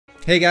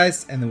Hey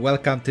guys, and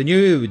welcome to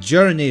new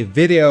journey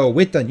video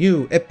with a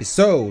new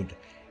episode.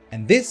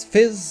 And this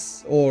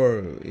feels, or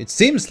it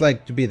seems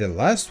like to be the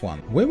last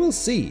one. We will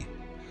see.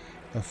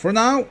 But for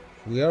now,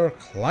 we are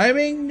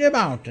climbing the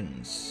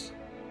mountains.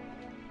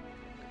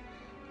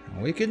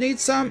 We could need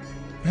some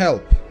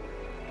help.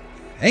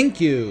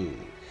 Thank you,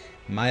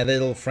 my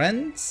little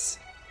friends.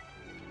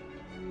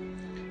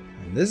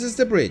 And this is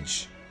the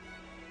bridge.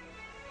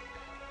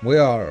 We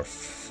are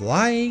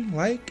flying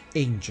like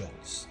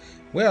angels.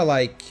 We are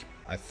like...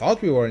 I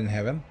thought we were in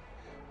heaven,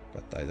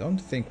 but I don't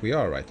think we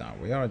are right now.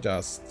 We are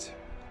just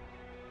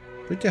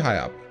pretty high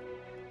up.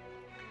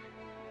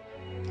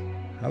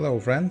 Hello,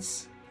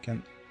 friends.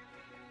 Can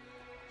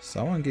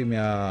someone give me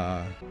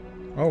a...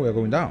 Oh, we're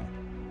going down.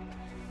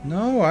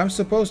 No, I'm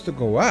supposed to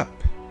go up.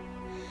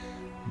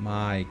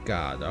 My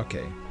God.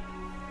 Okay.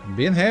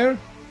 Been here.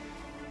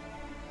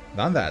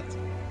 Done that.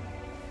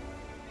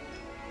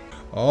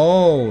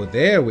 Oh,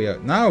 there we are.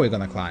 Now we're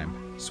gonna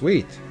climb.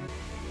 Sweet.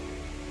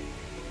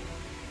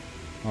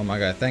 Oh my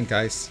God, thank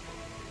guys.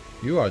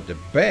 You are the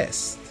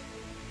best.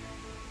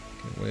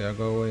 Okay, we are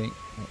going...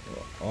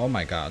 Oh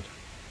my God.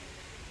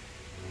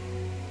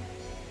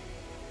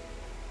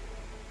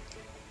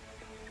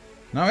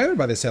 Now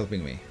everybody's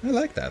helping me. I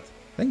like that.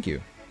 Thank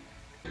you.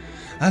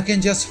 I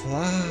can just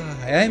fly.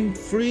 I'm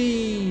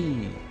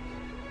free.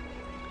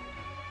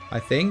 I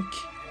think.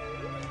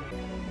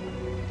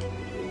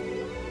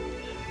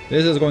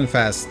 This is going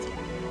fast.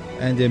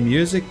 And the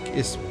music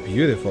is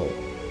beautiful.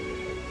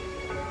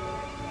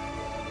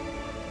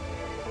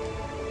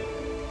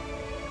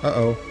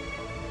 Uh-oh.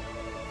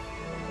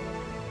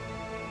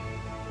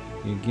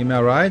 You give me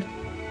a ride?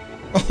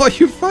 Oh,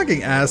 you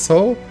fucking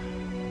asshole!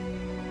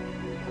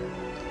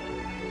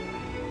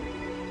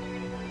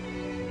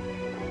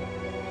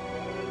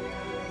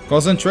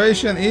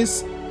 Concentration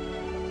is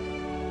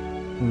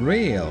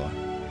real.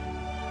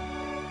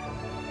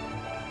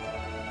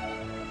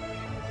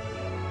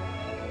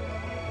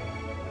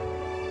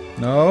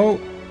 No.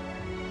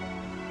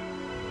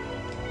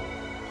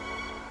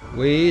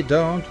 We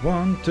don't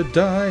want to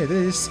die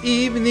this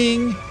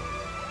evening.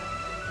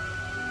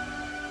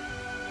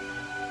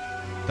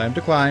 Time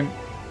to climb.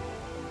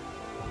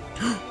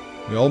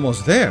 We're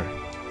almost there.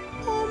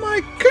 Oh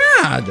my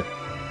God!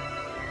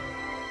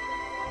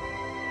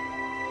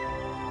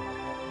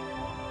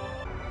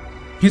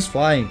 He's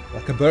flying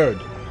like a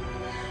bird.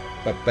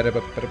 Are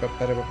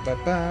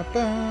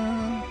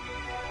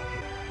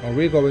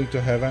we going to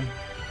heaven?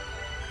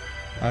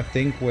 I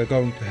think we're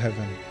going to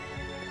heaven.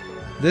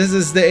 This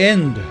is the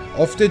end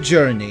of the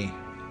journey.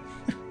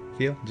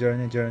 Feel?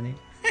 Journey.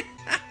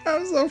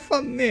 I'm so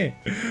funny.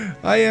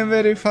 I am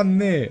very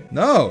funny.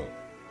 No.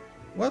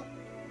 What?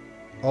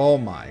 Oh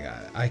my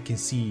God. I can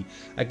see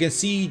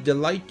the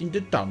light in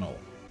the tunnel.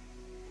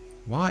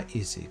 Why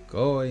is it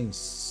going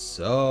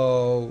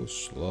so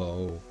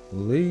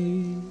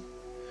slowly?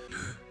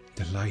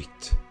 The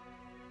light.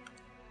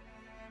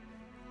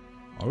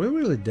 Are we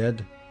really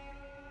dead?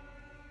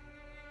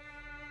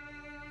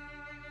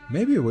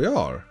 Maybe we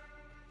are.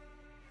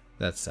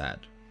 That's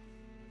sad.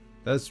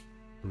 That's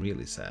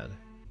really sad.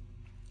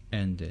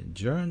 And the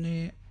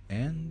journey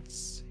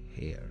ends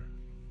here.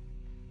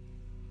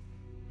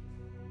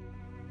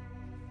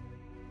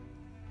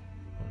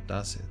 Or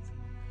does it?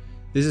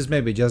 This is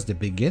maybe just the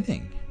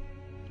beginning.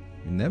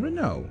 You never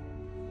know.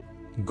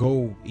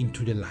 Go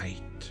into the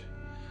light.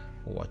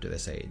 Or what do they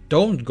say?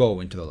 Don't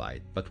go into the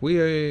light. But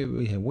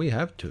we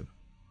have to.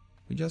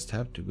 We just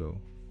have to go.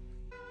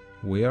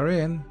 We are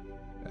in.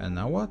 And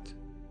now what?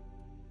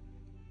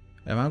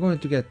 Am I going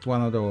to get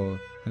one of those?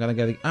 I'm gonna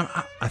get.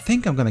 I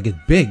think I'm gonna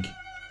get big.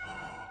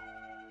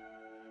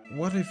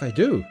 What if I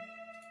do?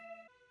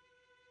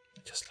 I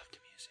just love the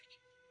music.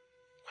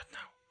 What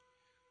now?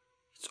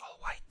 It's all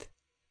white.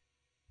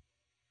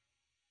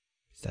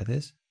 Is that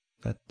this?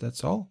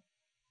 That's all?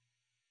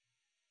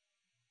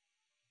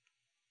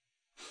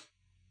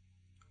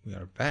 We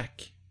are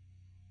back.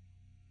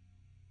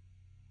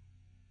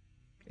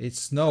 It's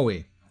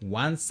snowy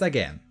once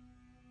again.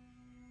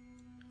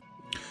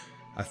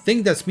 I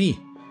think that's me.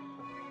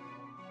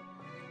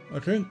 I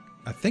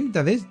think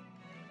that is...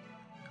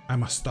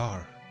 I'm a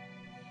star.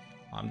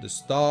 I'm the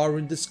star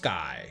in the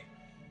sky.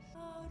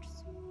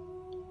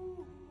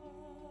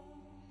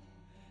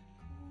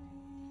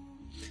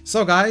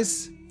 So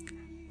guys,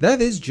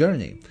 that is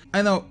Journey.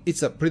 I know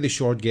it's a pretty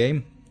short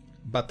game,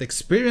 but the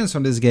experience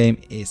on this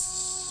game is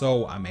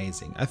so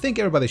amazing. I think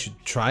everybody should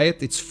try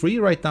it. It's free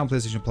right now,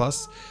 PlayStation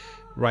Plus.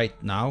 Right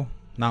now.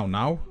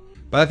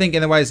 But I think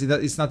otherwise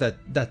it's not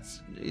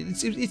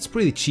it's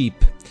pretty cheap.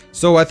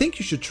 So I think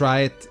you should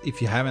try it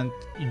if you haven't.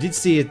 You did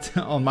see it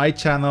on my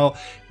channel.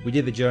 We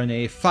did the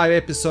journey, 5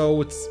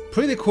 episodes,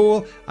 pretty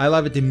cool. I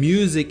love it. The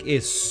music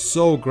is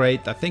so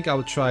great. I think I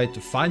will try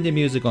to find the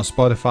music on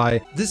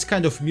Spotify. This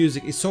kind of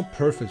music is so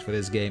perfect for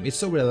this game. It's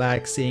so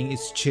relaxing,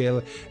 it's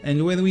chill,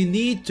 and when we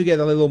need to get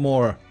a little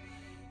more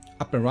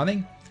up and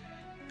running,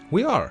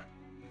 we are.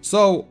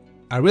 So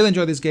I really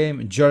enjoyed this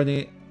game,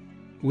 Journey.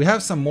 We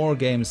have some more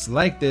games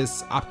like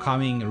this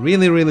upcoming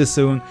really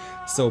soon,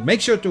 so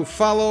make sure to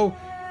follow,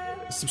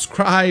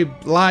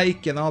 subscribe,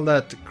 like, and all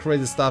that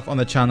crazy stuff on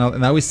the channel.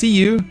 And I will see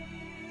you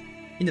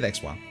in the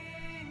next one.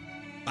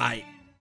 Bye.